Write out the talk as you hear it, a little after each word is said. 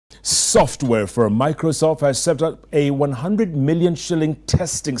Software firm Microsoft has set up a 100 million shilling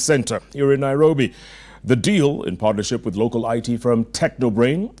testing center here in Nairobi. The deal, in partnership with local IT firm Techno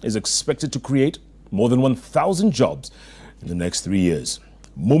Brain, is expected to create more than 1,000 jobs in the next 3 years.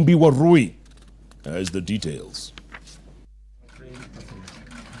 Mumbi Warui has the details.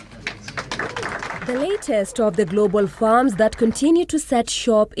 The latest of the global firms that continue to set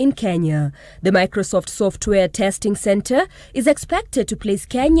shop in Kenya. The Microsoft Software Testing Center is expected to place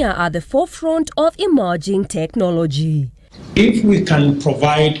Kenya at the forefront of emerging technology. If we can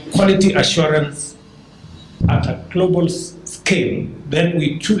provide quality assurance at a global scale, then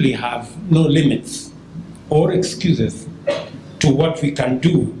we truly have no limits or excuses to what we can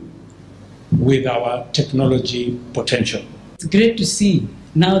do with our technology potential. It's great to see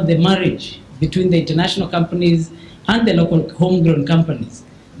now the marriage between the international companies and the local homegrown companies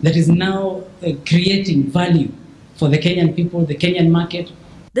that is now creating value for the Kenyan people, the Kenyan market.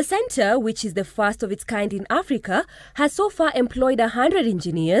 The center, which is the first of its kind in Africa, has so far employed 100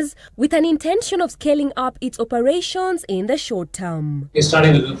 engineers with an intention of scaling up its operations in the short term. We're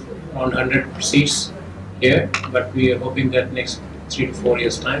starting with around 100 seats here, but we are hoping that next 3 to 4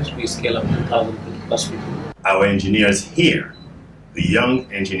 years' time we scale up to 1,000 plus people. Our engineers here, the young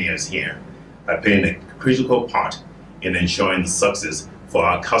engineers here, are playing a critical part in ensuring the success for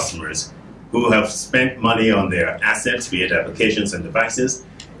our customers who have spent money on their assets, be it applications and devices,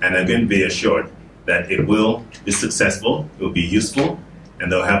 and are going to be assured that it will be successful, it will be useful,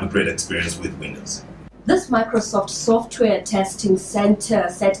 and they'll have a great experience with Windows. This Microsoft Software Testing Center,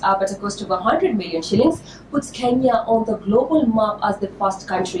 set up at a cost of 100 million shillings, puts Kenya on the global map as the first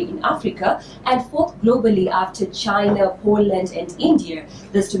country in Africa and fourth globally after China, Poland and India.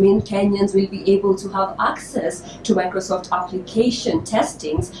 This to mean Kenyans will be able to have access to Microsoft application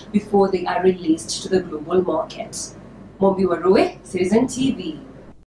testings before they are released to the global market. Mombi Warue, Citizen TV.